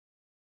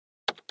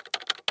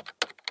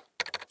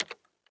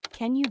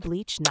Can you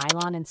bleach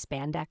nylon and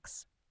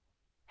spandex?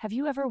 Have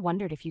you ever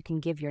wondered if you can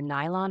give your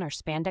nylon or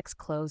spandex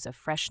clothes a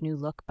fresh new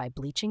look by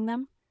bleaching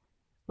them?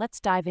 Let's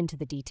dive into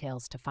the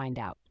details to find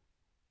out.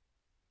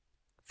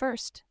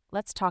 First,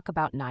 let's talk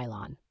about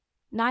nylon.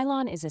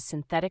 Nylon is a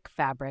synthetic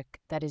fabric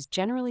that is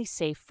generally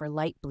safe for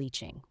light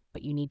bleaching,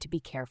 but you need to be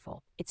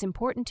careful. It's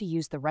important to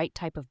use the right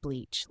type of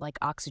bleach, like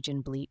oxygen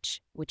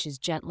bleach, which is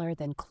gentler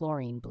than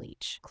chlorine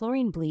bleach.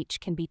 Chlorine bleach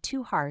can be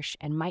too harsh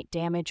and might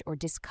damage or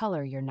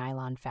discolor your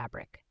nylon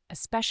fabric,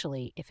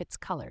 especially if it's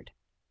colored.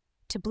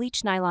 To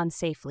bleach nylon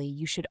safely,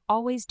 you should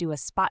always do a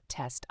spot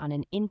test on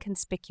an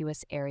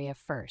inconspicuous area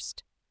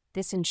first.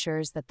 This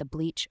ensures that the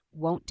bleach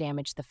won't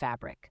damage the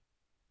fabric.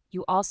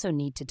 You also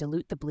need to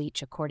dilute the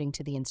bleach according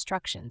to the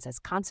instructions, as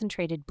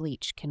concentrated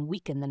bleach can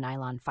weaken the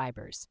nylon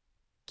fibers.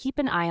 Keep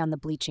an eye on the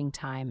bleaching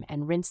time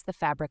and rinse the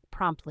fabric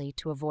promptly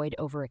to avoid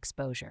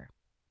overexposure.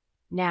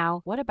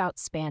 Now, what about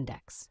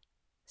spandex?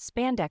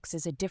 Spandex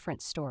is a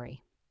different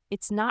story.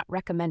 It's not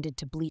recommended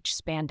to bleach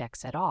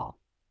spandex at all.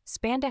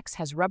 Spandex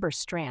has rubber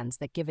strands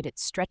that give it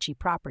its stretchy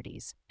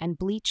properties, and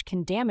bleach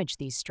can damage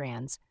these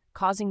strands,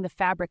 causing the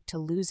fabric to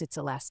lose its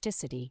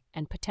elasticity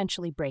and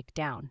potentially break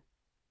down.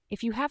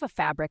 If you have a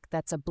fabric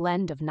that's a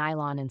blend of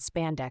nylon and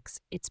spandex,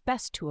 it's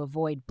best to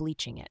avoid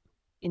bleaching it.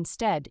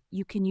 Instead,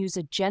 you can use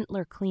a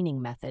gentler cleaning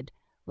method,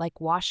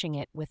 like washing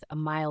it with a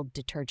mild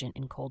detergent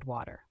in cold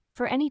water.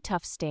 For any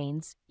tough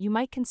stains, you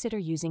might consider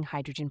using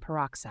hydrogen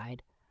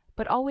peroxide,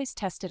 but always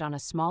test it on a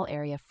small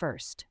area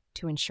first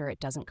to ensure it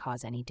doesn't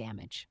cause any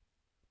damage.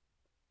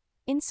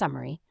 In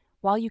summary,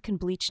 while you can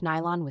bleach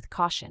nylon with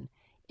caution,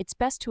 it's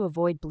best to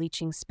avoid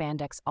bleaching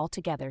spandex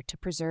altogether to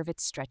preserve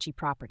its stretchy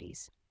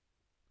properties.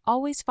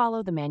 Always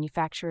follow the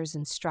manufacturer's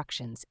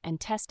instructions and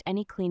test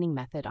any cleaning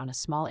method on a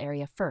small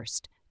area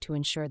first to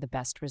ensure the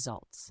best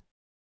results.